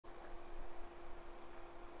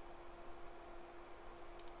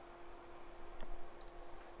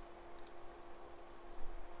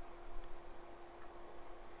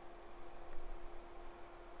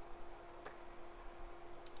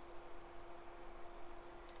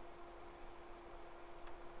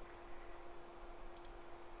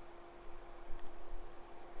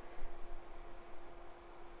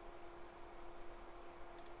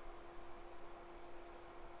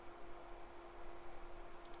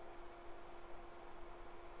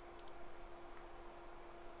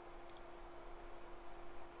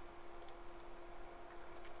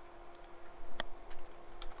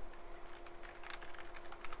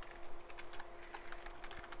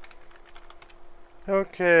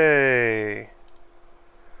Okay.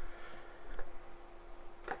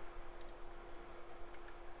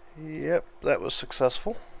 Yep, that was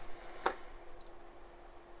successful.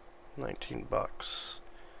 19 bucks.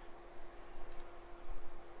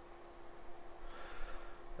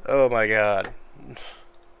 Oh my god.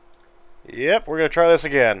 Yep, we're gonna try this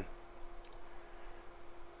again.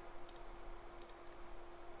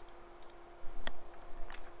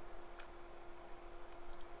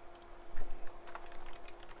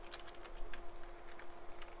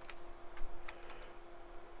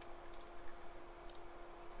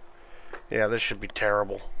 Yeah, this should be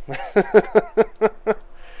terrible.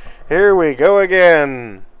 Here we go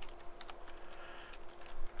again.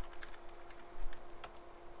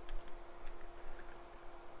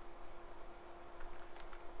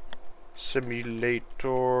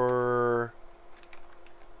 Simulator.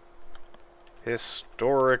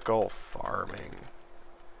 Historical farming.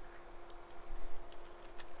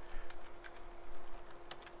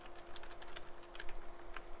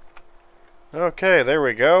 Okay, there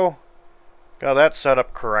we go. Got that set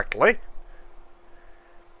up correctly.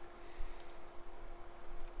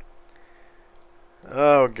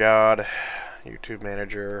 Oh god. YouTube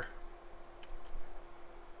Manager.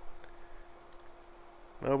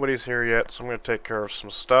 Nobody's here yet, so I'm going to take care of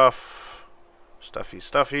some stuff.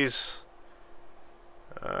 Stuffies.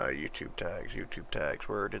 YouTube tags.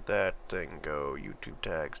 Where did that thing go? YouTube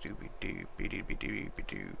tags.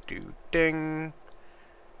 Ding.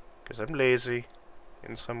 Because I'm lazy.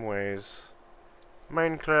 In some ways.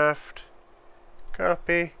 Minecraft.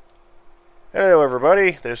 Copy. Hello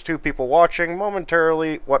everybody. There's 2 people watching.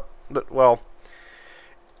 Momentarily, well,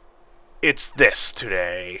 it's this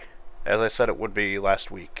today. As I said it would be last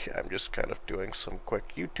week. I'm just kind of doing some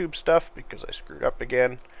quick YouTube stuff because I screwed up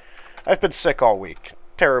again. I've been sick all week.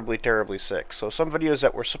 Terribly, terribly sick. So some videos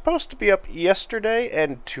that were supposed to be up yesterday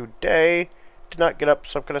and today did not get up,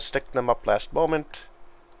 so I'm going to stick them up last moment.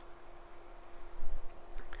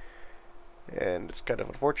 And it's kind of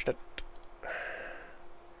unfortunate.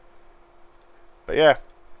 But yeah.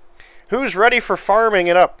 Who's ready for farming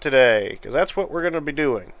it up today? Because that's what we're going to be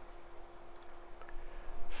doing.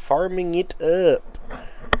 Farming it up.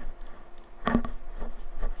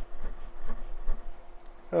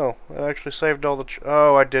 Oh, I actually saved all the...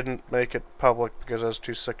 oh, I didn't make it public because I was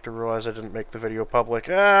too sick to realize I didn't make the video public.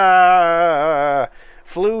 Ah!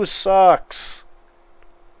 Flu sucks!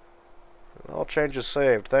 All changes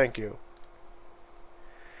saved, thank you.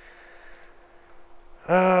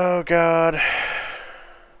 Oh, God.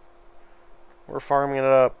 We're farming it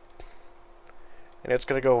up. And it's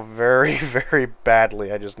going to go very, very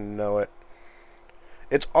badly. I just know it.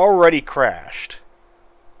 It's already crashed.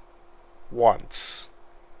 Once.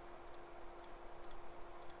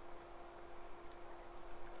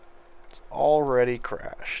 It's already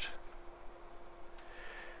crashed.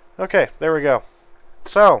 Okay, there we go.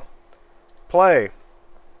 So, play.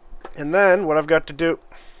 And then, what I've got to do...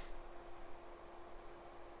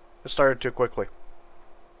 it started too quickly.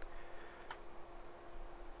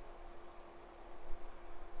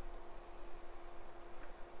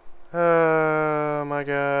 Oh my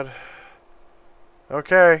god.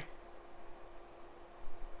 Okay.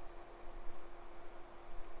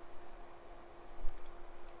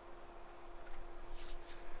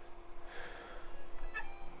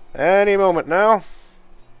 Any moment now.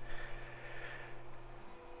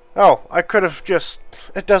 Oh, I could have just...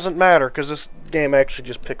 it doesn't matter, because this game actually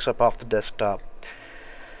just picks up off the desktop.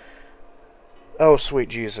 Oh, sweet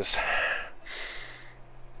Jesus.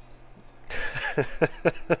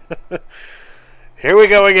 Here we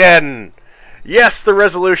go again! Yes, the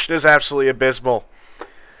resolution is absolutely abysmal.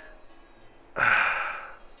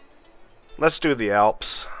 Let's do the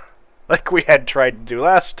Alps. Like we had tried to do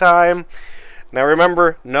last time. Now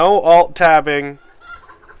remember, no alt-tabbing,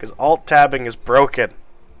 because alt-tabbing is broken.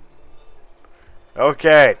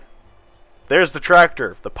 Okay. There's the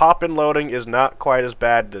tractor. The pop-in loading is not quite as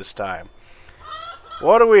bad this time.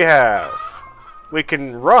 What do we have? We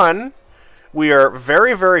can run. We are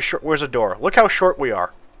very, very short. Where's the door? Look how short we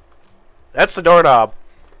are. That's the doorknob.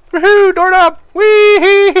 Woohoo! Doorknob!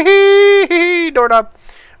 Wee! Doorknob.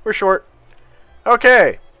 We're short.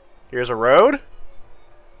 Okay. Here's a road.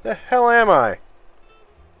 The hell am I?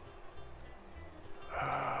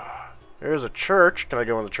 There's a church. Can I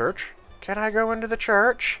go in the church? Can I go into the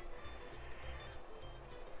church?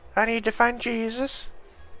 I need to find Jesus.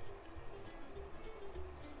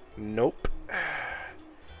 Nope.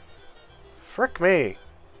 Frick me.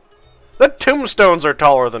 The tombstones are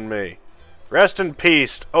taller than me. Rest in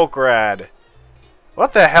peace, Oakrad.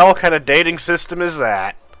 What the hell kind of dating system is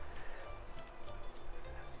that?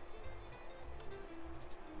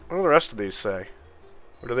 What do the rest of these say?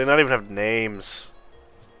 Or do they not even have names?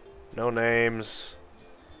 No names.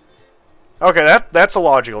 Okay, that's a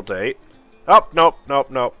logical date. Oh, nope,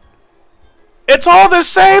 nope, nope. It's all the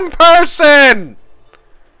same person!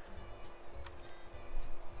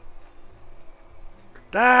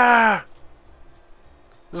 Ah!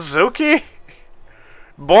 Zuki?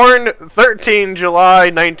 Born 13 July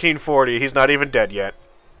 1940. He's not even dead yet.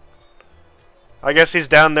 I guess he's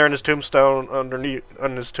down there in his tombstone, underneath,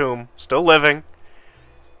 on his tomb. Still living.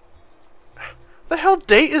 The hell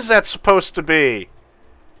date is that supposed to be?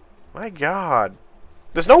 My god.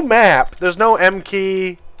 There's no map. There's no M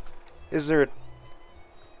key. Is there...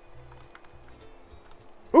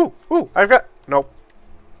 Ooh, ooh, I've got... Nope.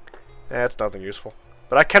 That's nothing useful.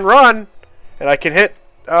 But I can run! And I can hit,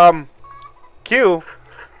 Q.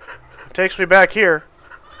 It takes me back here.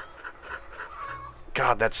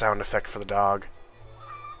 God, that sound effect for the dog.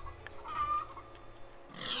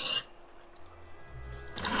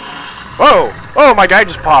 Whoa! Oh, my guy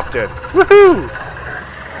just popped in. Woohoo!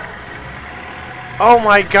 Oh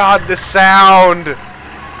my god, the sound!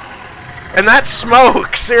 And that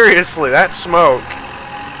smoke! Seriously, that smoke.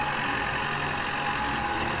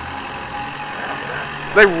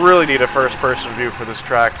 They really need a first-person view for this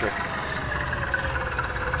tractor.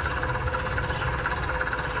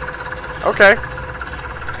 Okay.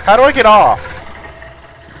 How do I get off?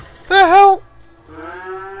 The hell?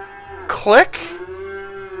 Click?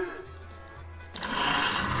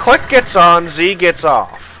 Click gets on, Z gets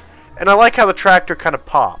off. And I like how the tractor kind of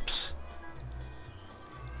pops.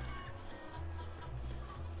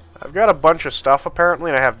 I've got a bunch of stuff apparently,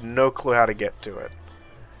 and I have no clue how to get to it.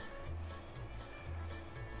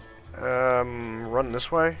 Run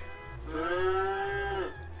this way?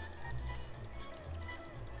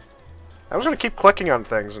 I was going to keep clicking on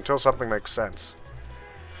things until something makes sense.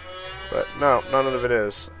 But no, none of it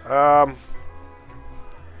is. Oh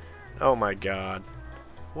my god.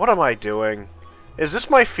 What am I doing? Is this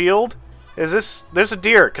my field? Is this... There's a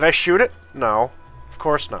deer. Can I shoot it? No. Of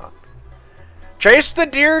course not. Chase the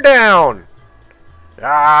deer down! Arrgh.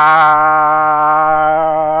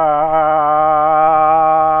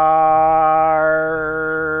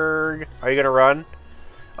 Are you gonna run?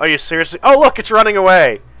 Are you seriously... Oh, look! It's running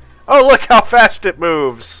away! Oh, look how fast it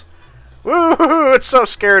moves! Woohoo! It's so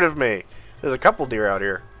scared of me. There's a couple deer out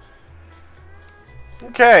here.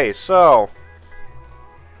 Okay, so...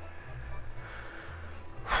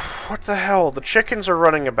 What the hell? The chickens are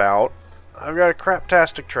running about. I've got a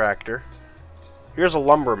craptastic tractor. Here's a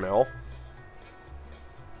lumber mill.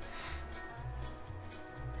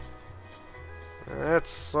 That's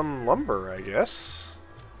some lumber, I guess.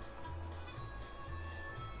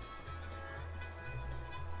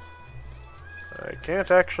 I can't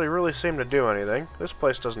actually really seem to do anything. This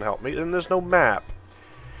place doesn't help me, and there's no map.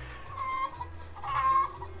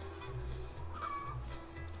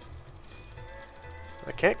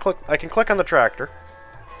 I can't click. I can click on the tractor.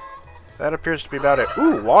 That appears to be about it.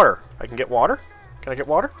 Ooh, water. I can get water? Can I get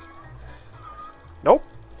water? Nope.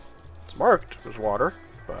 It's marked as water,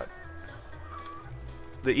 but...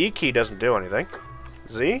 The E key doesn't do anything.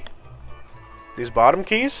 Z? These bottom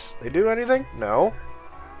keys? They do anything? No.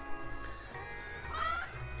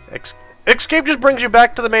 Escape just brings you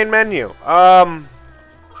back to the main menu.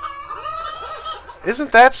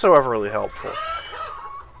 Isn't that so overly helpful?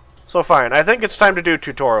 So fine, I think it's time to do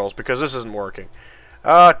tutorials, because this isn't working.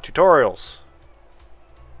 Tutorials.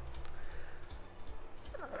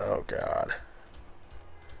 Oh god.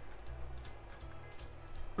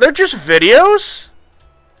 They're just videos?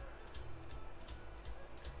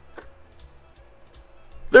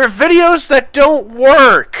 They're videos that don't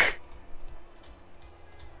work!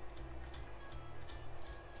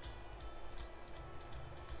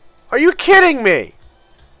 Are you kidding me?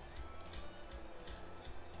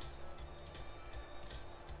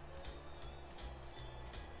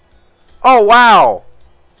 Oh, wow!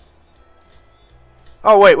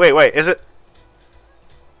 Oh, wait, wait, wait, is it...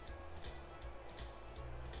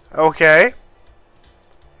 Okay.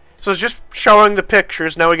 So it's just showing the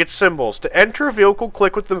pictures, now we get symbols. To enter a vehicle,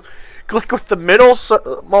 click with the middle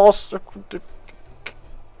small...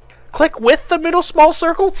 Click with the middle small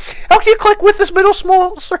circle? How can you click with this middle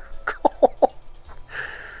small circle?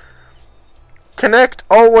 Connect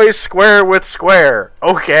always square with square.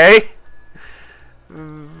 Okay.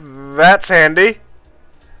 That's handy.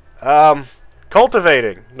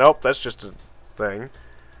 Cultivating. Nope, that's just a thing.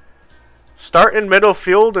 Start in middle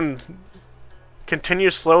field and continue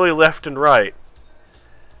slowly left and right.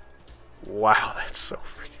 Wow, that's so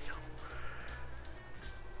freaking cool.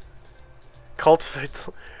 Cultivate.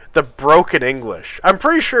 the broken English. I'm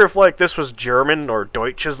pretty sure if like this was German or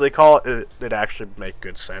Deutsch as they call it, it'd actually make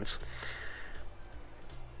good sense.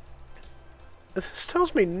 This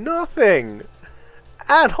tells me nothing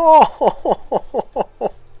at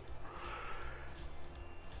all.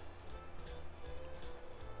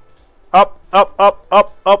 Up, up, up,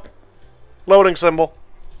 up, up. Loading symbol.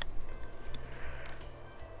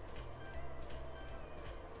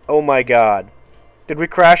 Oh my god. Did we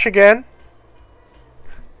crash again?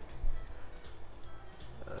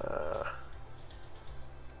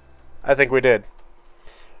 I think we did.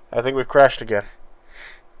 I think we've crashed again.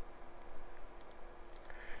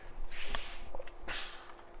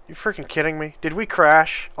 You freaking kidding me? Did we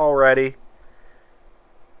crash already?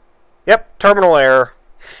 Yep, terminal error.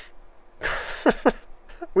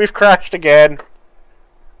 We've crashed again.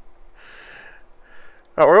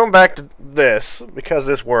 Oh, we're going back to this because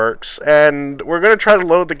this works, and we're going to try to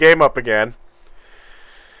load the game up again.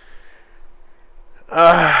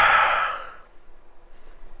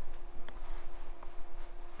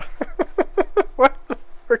 What the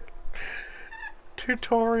frick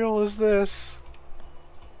tutorial is this?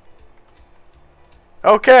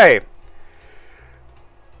 Okay.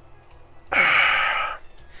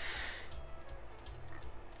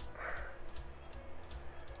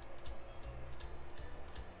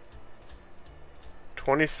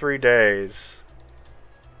 "23 days.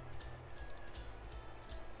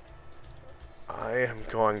 I am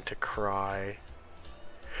going to cry.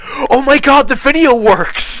 Oh my god, the video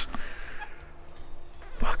works!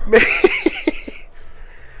 Fuck me.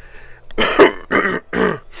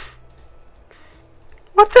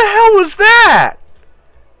 What the hell was that?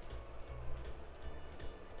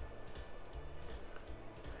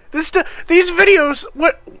 These videos,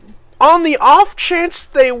 what, on the off chance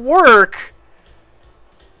they work,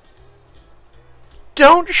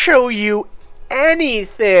 don't show you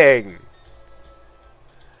anything.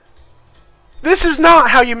 This is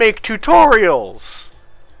not how you make tutorials.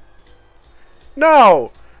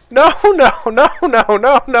 No. No, no, no, no,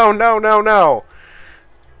 no, no, no, no, no.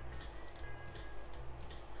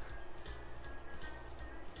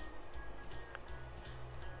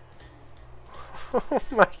 Oh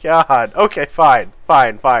my god. Okay, fine.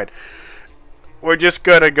 Fine, fine. We're just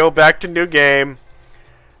gonna go back to new game.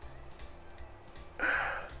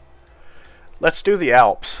 Let's do the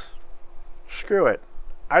Alps. Screw it.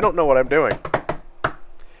 I don't know what I'm doing.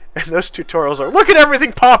 And those tutorials are... Look at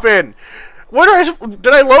everything pop in! Where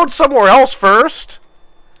did I load somewhere else first?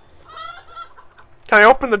 Can I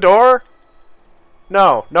open the door?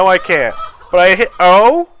 No. No, I can't. But I hit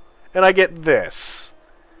O, and I get this.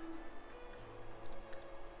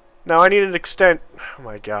 Now I need an extent... Oh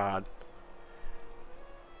my god.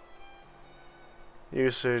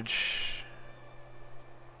 Usage...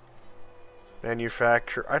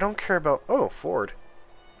 Manufacture... I don't care about... Oh, Ford.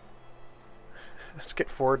 Let's get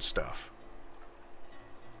Ford stuff.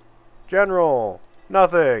 General.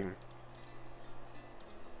 Nothing.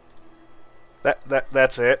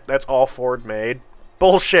 That's it. That's all Ford made.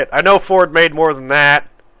 Bullshit. I know Ford made more than that.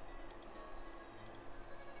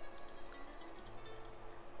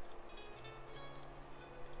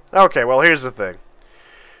 Okay, well, here's the thing.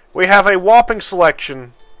 We have a whopping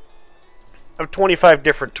selection of 25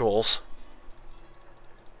 different tools.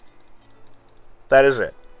 That is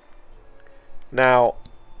it. Now,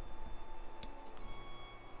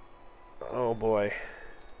 oh boy,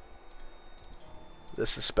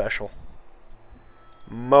 this is special.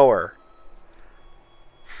 Mower.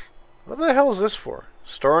 What the hell is this for?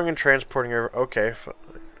 Storing and transporting. Okay,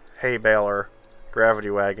 hay baler, gravity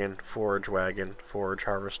wagon, forage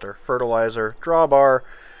harvester, fertilizer, drawbar,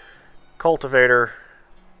 cultivator.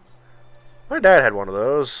 My dad had one of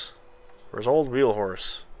those for his old wheel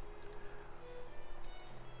horse.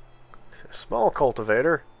 Small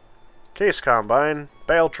cultivator, case combine,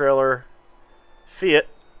 bale trailer, Fiat.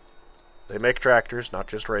 They make tractors, not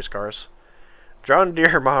just race cars. John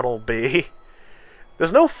Deere Model B.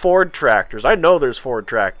 There's no Ford tractors. I know there's Ford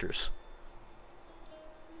tractors.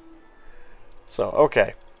 So,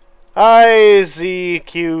 okay.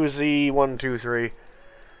 IZQZ123.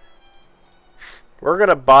 We're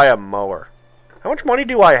gonna buy a mower. How much money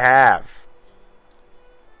do I have?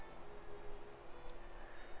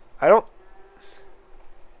 I don't...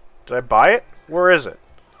 Did I buy it? Where is it?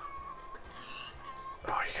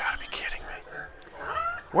 Oh, you gotta be kidding me.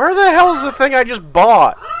 Where the hell is the thing I just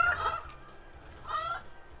bought?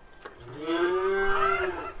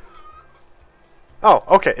 Oh,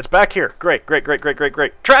 okay, it's back here. Great, great, great, great, great,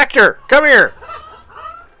 great. Tractor! Come here!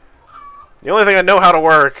 The only thing I know how to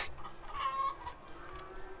work.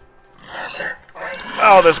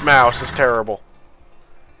 Oh, this mouse is terrible.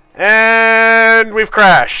 And we've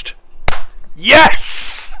crashed.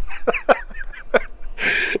 Yes!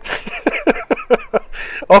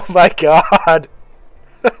 Oh my god.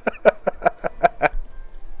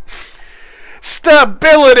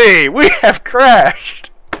 Stability! We have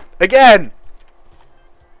crashed! Again!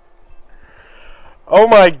 Oh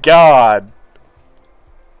my god.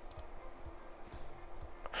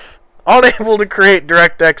 Unable to create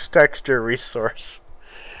DirectX texture resource.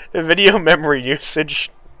 Video memory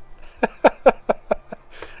usage.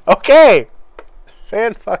 Okay!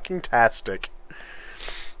 Fan-fucking-tastic.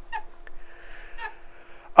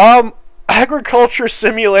 Agriculture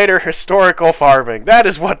Simulator Historical Farming. That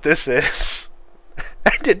is what this is.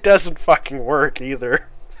 And it doesn't fucking work either.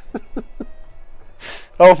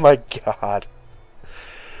 Oh my god.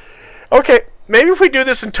 Okay, maybe if we do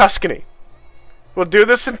this in Tuscany. We'll do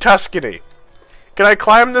this in Tuscany. Can I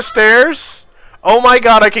climb the stairs? Oh my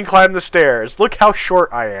god, I can climb the stairs. Look how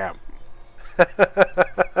short I am.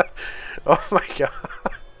 Oh my god.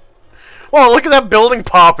 Whoa, look at that building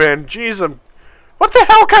pop in. Jeez, what the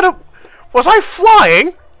hell kind of... Was I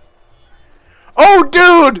flying? Oh,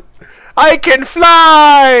 dude! I can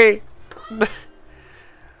fly!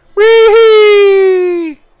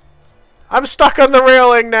 Whee! I'm stuck on the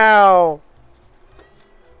railing now.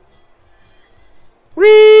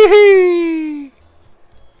 Whee!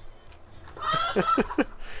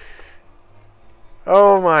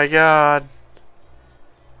 Oh my god.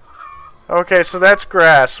 Okay, so that's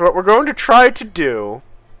grass. What we're going to try to do,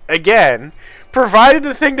 again, provided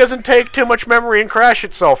the thing doesn't take too much memory and crash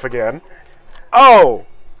itself again. Oh!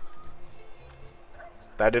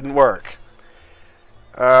 That didn't work.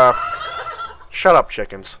 Shut up,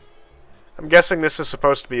 chickens. I'm guessing this is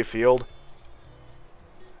supposed to be a field.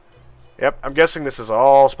 Yep, I'm guessing this is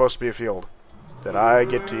all supposed to be a field that I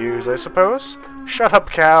get to use, I suppose. Shut up,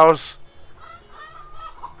 cows.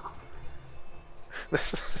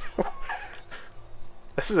 This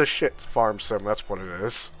is a shit farm sim, that's what it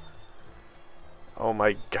is. Oh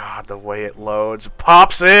my god, the way it loads. It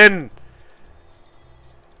pops in!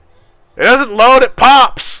 It doesn't load, it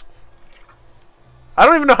pops! I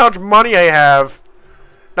don't even know how much money I have.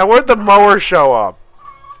 Now, where'd the mower show up?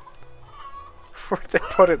 Where'd they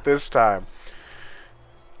put it this time?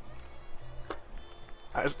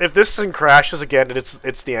 If this thing crashes again,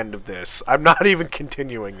 it's the end of this. I'm not even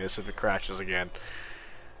continuing this if it crashes again.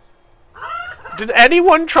 Did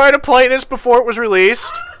anyone try to play this before it was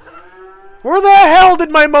released? Where the hell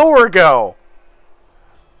did my mower go?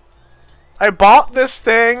 I bought this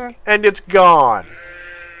thing, and it's gone.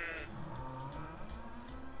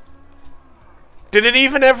 Did it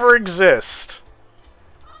even ever exist?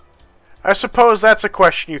 I suppose that's a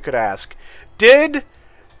question you could ask. Did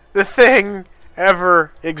the thing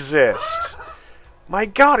ever exist? My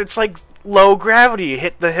god, it's like low gravity. You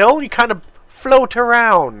hit the hill, you kind of float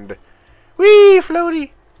around. Whee,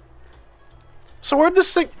 floaty. So where'd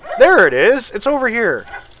this thing... There it is. It's over here.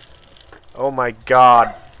 Oh my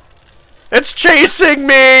god. It's chasing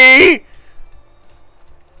me!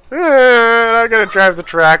 I gotta drive the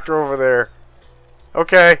tractor over there.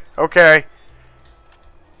 Okay, okay.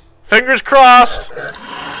 Fingers crossed.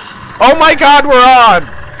 Oh my god, we're on!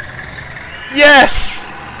 Yes!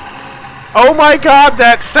 Oh my god,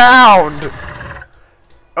 that sound!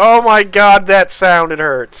 Oh my god, that sound, it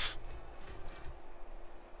hurts.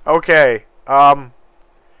 Okay,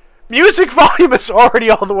 music volume is already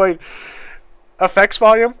all the way... Effects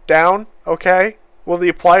volume, down, okay. Will the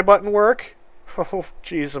apply button work? Oh,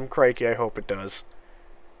 jeez, I'm cranky, I hope it does.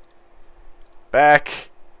 Back.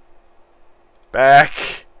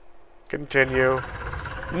 Back. Continue.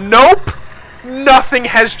 Nope! Nothing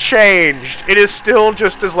has changed. It is still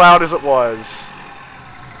just as loud as it was.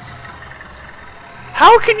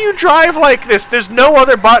 How can you drive like this? There's no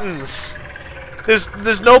other buttons.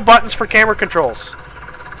 There's no buttons for camera controls.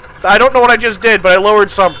 I don't know what I just did, but I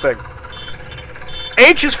lowered something.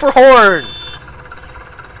 H is for horn.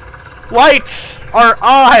 Lights are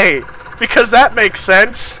I, because that makes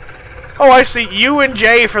sense. Oh, I see. U and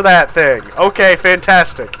J for that thing. Okay,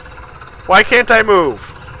 fantastic. Why can't I move?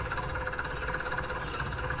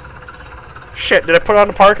 Shit, did I put on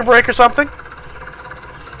the parking brake or something?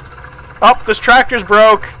 Oh, this tractor's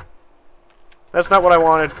broke. That's not what I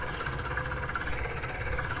wanted.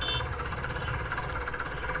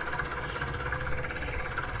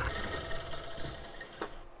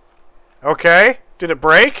 Okay, did it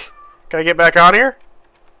break? Can I get back on here?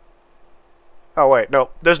 Oh wait,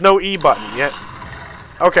 no, there's no E button yet.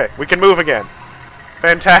 Okay, we can move again.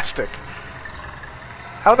 Fantastic.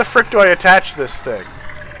 How the frick do I attach this thing?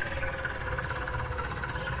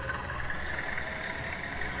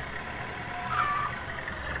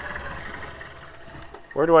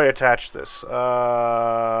 Where do I attach this?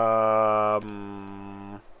 Oh,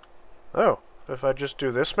 if I just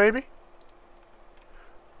do this, maybe?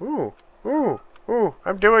 Ooh, ooh, ooh,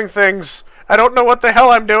 I'm doing things. I don't know what the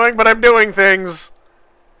hell I'm doing, but I'm doing things.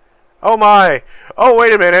 Oh my. Oh,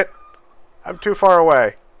 wait a minute. I'm too far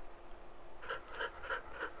away.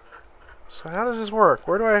 So how does this work?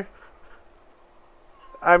 Where do I...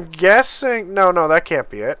 I'm guessing... No, that can't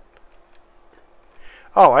be it.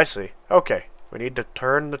 Oh, I see. Okay. We need to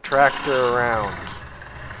turn the tractor around.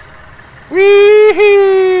 Whee!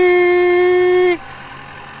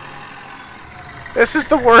 This is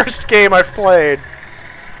the worst game I've played.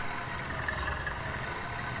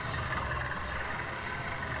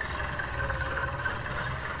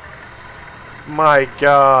 My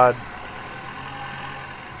God.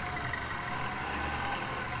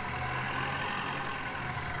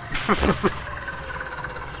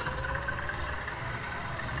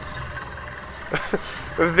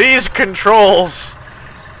 These controls.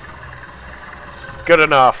 Good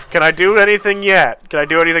enough. Can I do anything yet? Can I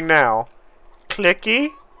do anything now?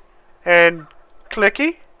 Clicky. And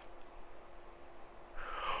clicky.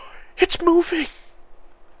 It's moving.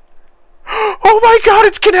 Oh my God,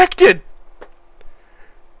 it's connected.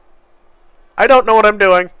 I don't know what I'm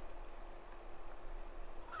doing.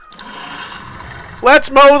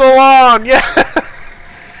 Let's mow the lawn. Yeah.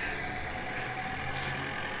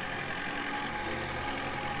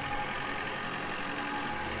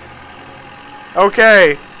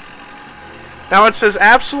 Okay. Now it says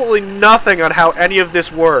absolutely nothing on how any of this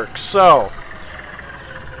works, so...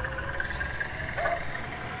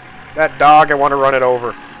 That dog, I want to run it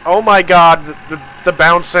over. Oh my God, the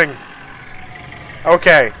bouncing.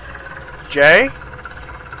 Okay. J?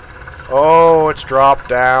 Oh, it's dropped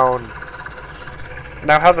down.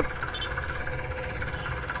 Now how the...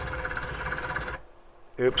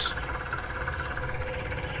 Oops.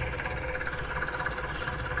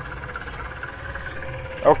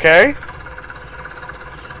 Okay.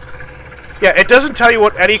 Yeah, it doesn't tell you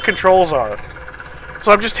what any controls are.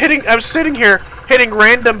 So I'm sitting here hitting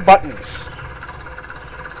random buttons.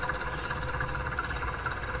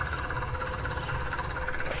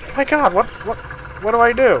 Oh my God, what do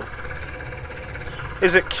I do?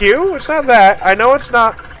 Is it Q? It's not that. I know it's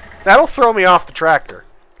not. That'll throw me off the tractor.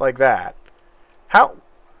 Like that. How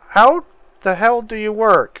the hell do you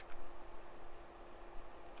work?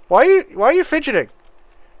 Why are you fidgeting?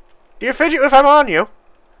 Do you fidget if I'm on you?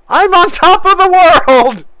 I'm on top of the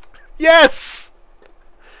world! Yes!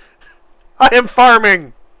 I am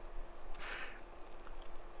farming.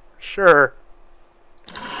 Sure.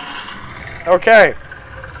 Okay.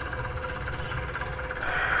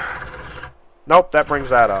 Nope, that brings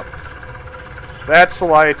that up. That's the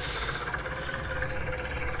lights.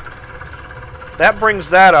 That brings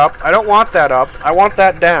that up. I don't want that up. I want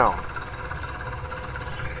that down.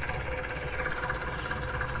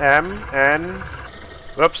 M, N...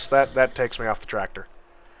 Whoops, that takes me off the tractor.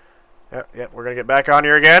 Yep, we're gonna get back on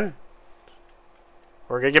here again.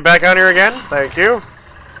 We're gonna get back on here again. Thank you.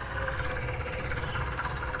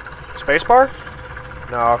 Spacebar?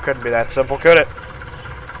 No, it couldn't be that simple, could it?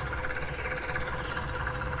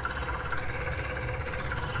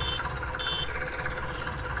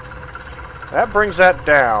 That brings that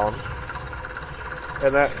down.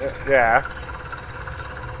 And that, yeah.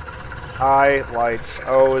 I, lights,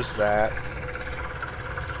 O is that.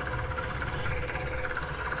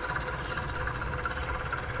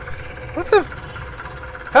 What the...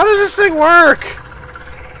 How does this thing work?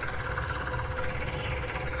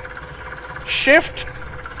 Shift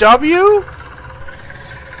W?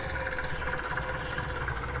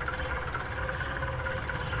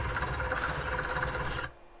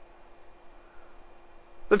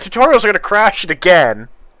 The tutorials are going to crash it again.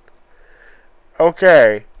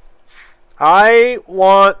 Okay. I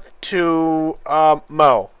want to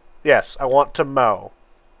mow. Yes, I want to mow.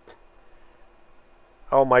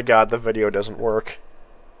 Oh my God, the video doesn't work.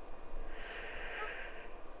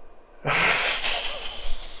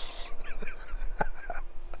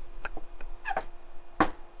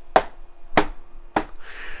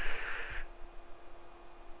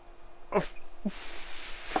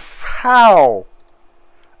 How?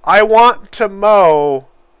 I want to mow,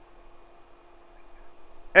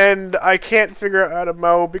 and I can't figure out how to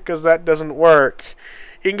mow because that doesn't work.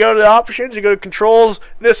 You can go to the options, you go to controls,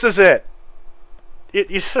 this is it.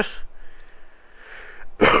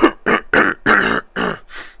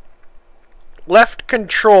 Left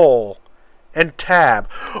control and tab.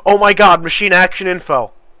 Oh my God, machine action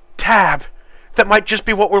info. Tab. That might just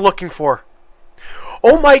be what we're looking for.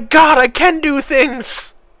 Oh my God, I can do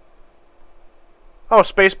things! Oh,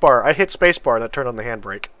 spacebar. I hit spacebar and that turned on the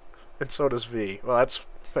handbrake. And so does V. Well, that's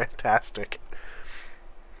fantastic.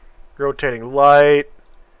 Rotating light.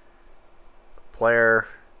 Player.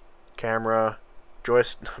 Camera.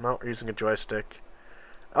 Joystick. I'm not using a joystick.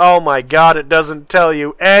 Oh my god, it doesn't tell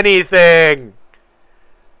you anything!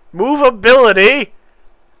 Movability?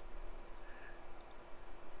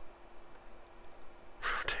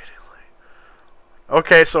 Rotating light.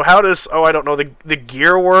 Okay, so how does... Oh, I don't know. The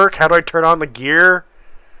gear work? How do I turn on the gear?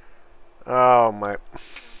 Oh my...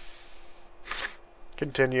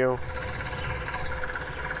 Continue.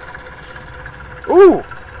 Ooh!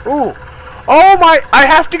 Ooh! Oh my! I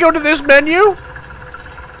have to go to this menu?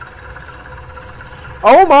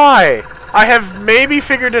 Oh my! I have maybe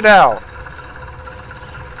figured it out.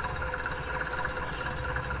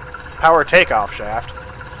 Power takeoff shaft.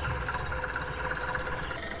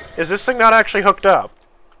 Is this thing not actually hooked up?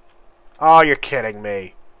 Oh, you're kidding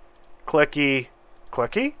me. Clicky.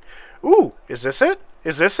 Clicky? Ooh, is this it?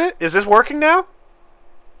 Is this it? Is this working now?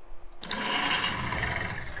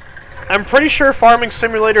 I'm pretty sure Farming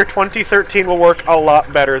Simulator 2013 will work a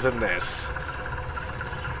lot better than this.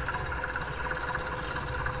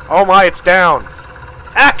 Oh my, it's down.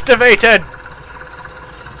 Activated!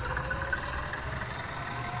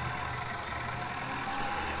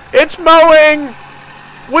 It's mowing!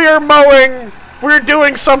 We're mowing! We're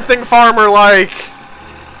doing something farmer-like!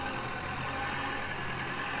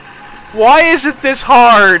 Why is it this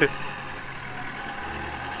hard?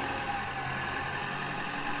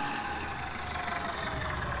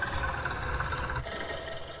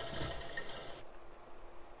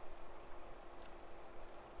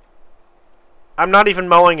 I'm not even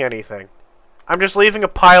mowing anything. I'm just leaving a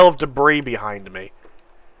pile of debris behind me.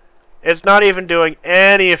 It's not even doing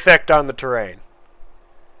any effect on the terrain.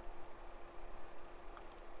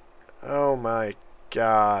 Oh my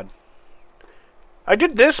god. I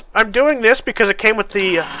did this. I'm doing this because it came with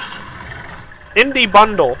the indie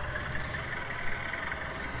bundle.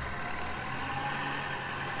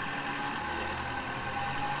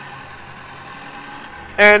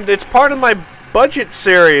 And it's part of my budget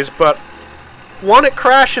series, but one, it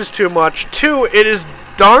crashes too much. Two, it is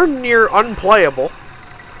darn near unplayable.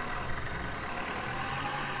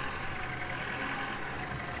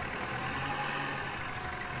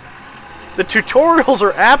 The tutorials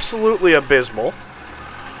are absolutely abysmal.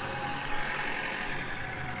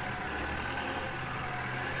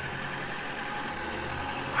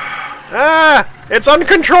 Ah! It's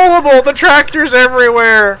uncontrollable! The tractor's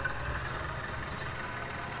everywhere!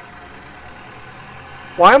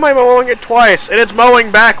 Why am I mowing it twice? And it's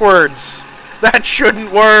mowing backwards! That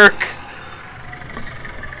shouldn't work!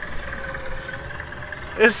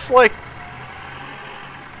 It's like...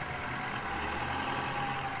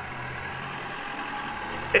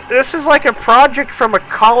 This is like a project from a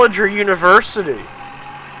college or university.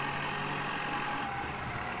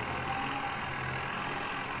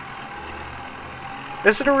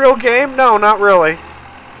 Is it a real game? No, not really.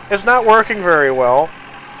 It's not working very well.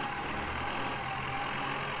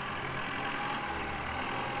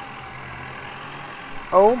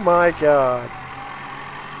 Oh my god.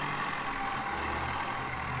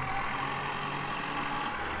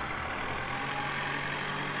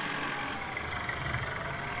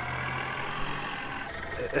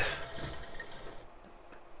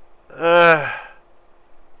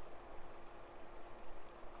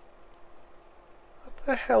 What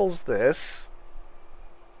the hell's this?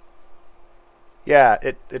 Yeah,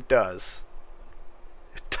 it does.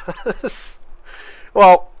 It does.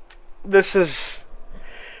 Well, this is...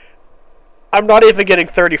 I'm not even getting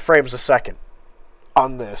 30 frames a second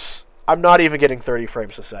on this. I'm not even getting 30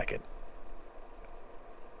 frames a second.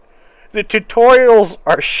 The tutorials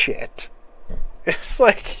are shit. It's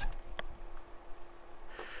like...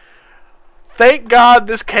 Thank God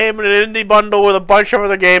this came in an indie bundle with a bunch of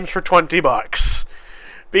other games for $20.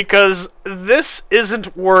 Because this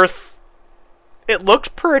isn't worth... It looks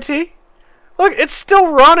pretty. Look, it's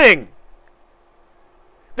still running.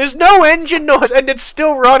 There's no engine noise, and it's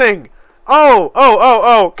still running.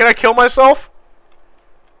 Oh. Can I kill myself?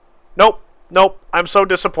 Nope. Nope. I'm so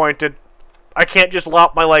disappointed. I can't just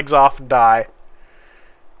lop my legs off and die.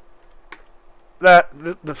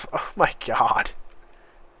 Oh my god.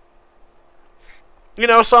 You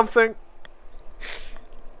know something?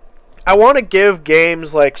 I want to give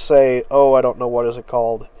games like, say, oh, I don't know, what is it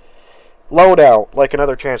called? Loadout, like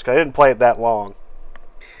another chance, because I didn't play it that long.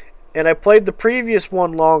 And I played the previous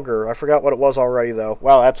one longer. I forgot what it was already, though.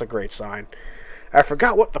 Wow, that's a great sign. I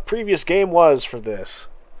forgot what the previous game was for this.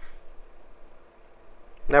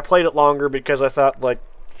 And I played it longer because I thought, like,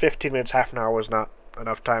 15 minutes, half an hour was not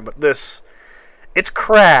enough time. But this It's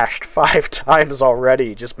crashed 5 times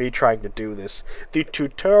already, just me trying to do this. The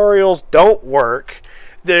tutorials don't work.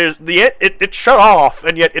 It shut off,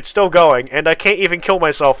 and yet it's still going, and I can't even kill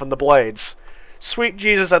myself in the blades. Sweet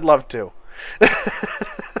Jesus, I'd love to.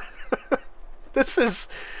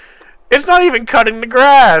 It's not even cutting the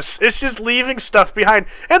grass. It's just leaving stuff behind.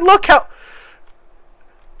 And look how...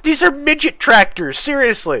 These are midget tractors,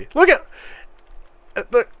 seriously. Look at...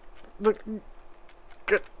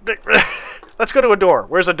 Let's go to a door.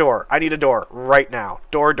 Where's a door? I need a door right now.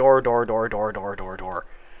 Door.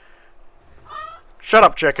 Shut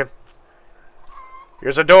up, chicken.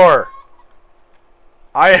 Here's a door.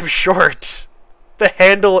 I am short. The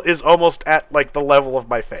handle is almost at, like, the level of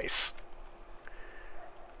my face.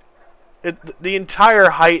 The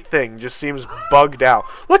entire height thing just seems bugged out.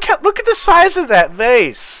 Look at the size of that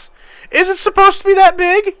vase. Is it supposed to be that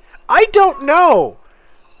big? I don't know.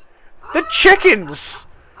 The chickens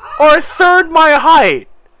are a third my height.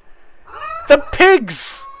 The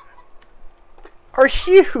pigs are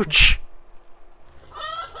huge.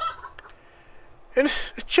 And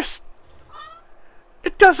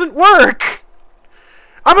it doesn't work.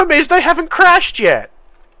 I'm amazed I haven't crashed yet.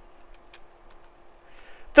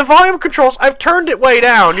 The volume controls, I've turned it way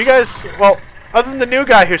down. You guys, well, other than the new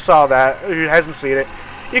guy who saw that, who hasn't seen it,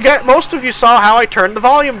 most of you saw how I turned the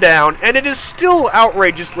volume down, and it is still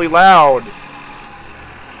outrageously loud.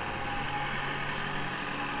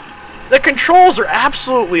 The controls are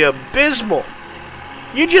absolutely abysmal.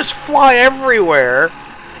 You just fly everywhere.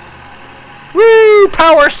 Woo!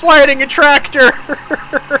 Power sliding a tractor!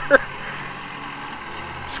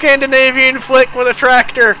 Scandinavian flick with a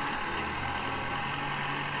tractor.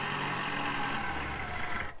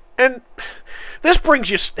 And this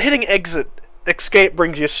brings you, hitting escape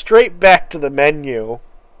brings you straight back to the menu.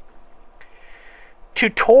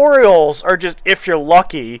 Tutorials are just, if you're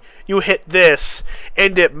lucky, you hit this,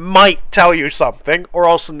 and it might tell you something, or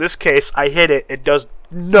else in this case, I hit it, it does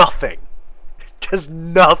nothing. It does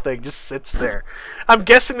nothing, just sits there. I'm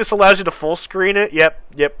guessing this allows you to full screen it, yep,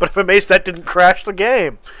 but I'm amazed that didn't crash the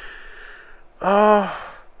game.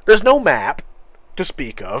 There's no map to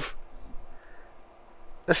speak of.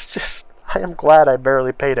 It's just, I am glad I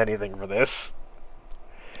barely paid anything for this.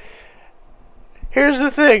 Here's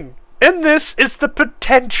the thing. And this is the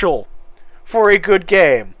potential for a good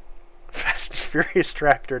game. Fast and Furious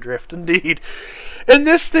Tractor Drift, indeed. In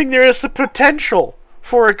this thing, there is the potential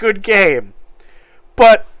for a good game.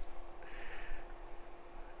 But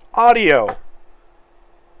audio.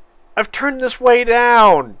 I've turned this way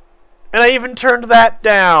down. And I even turned that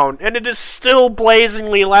down, and it is still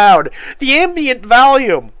blazingly loud. The ambient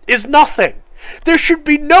volume is nothing. There should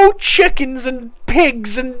be no chickens and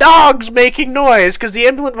pigs and dogs making noise, because the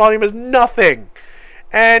ambient volume is nothing.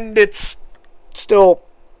 And it's still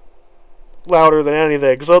louder than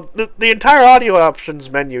anything. So the entire audio options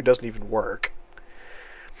menu doesn't even work.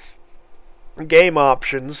 Game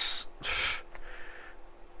options.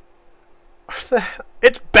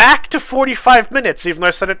 It's back to 45 minutes, even though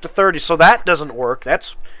I set it to 30, so that doesn't work.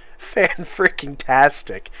 That's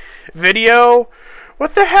fan-freaking-tastic. Video?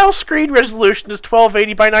 What the hell screen resolution is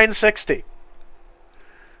 1280 by 960?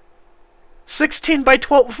 16 by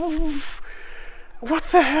 12... What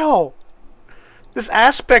the hell? This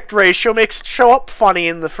aspect ratio makes it show up funny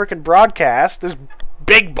in the freaking broadcast. There's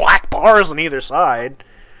big black bars on either side.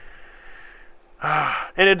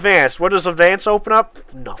 In advanced, what does advanced open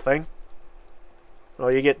up? Nothing.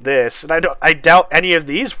 Well, you get this, and I doubt any of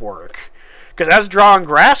these work, because that's drawing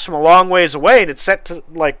grass from a long ways away, and it's set to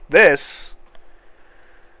like this.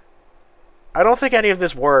 I don't think any of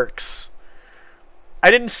this works. I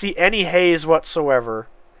didn't see any haze whatsoever,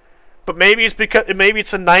 but maybe it's because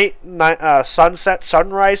it's a night sunset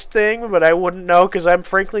sunrise thing, but I wouldn't know because I'm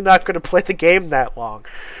frankly not going to play the game that long.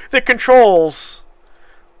 The controls.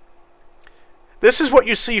 This is what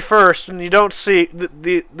you see first, and you don't see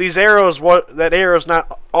these arrows. That arrow's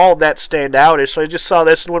not all that standoutish. So I just saw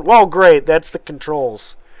this and went, "Well, great, that's the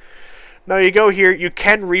controls." Now you go here. You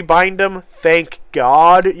can rebind them. Thank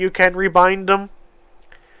God you can rebind them.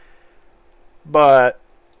 But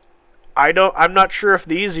I'm not sure if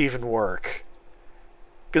these even work,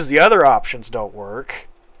 because the other options don't work.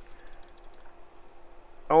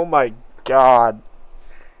 Oh my God.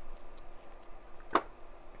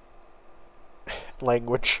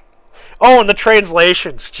 Language. Oh, and the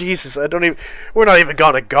translations. Jesus, we're not even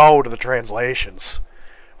gonna go to the translations.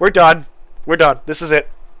 We're done. We're done. This is it.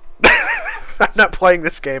 I'm not playing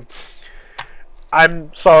this game.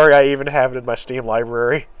 I'm sorry I even have it in my Steam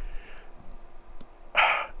library.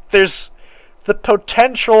 There's the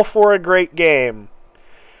potential for a great game,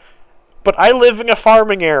 But I live in a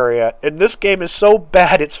farming area, and this game is so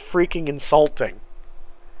bad it's freaking insulting.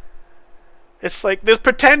 It's like, there's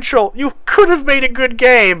potential. You could have made a good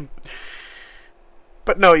game.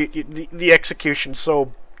 But no, the execution's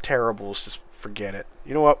so terrible, just forget it.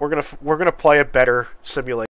 You know what? We're gonna play a better simulation.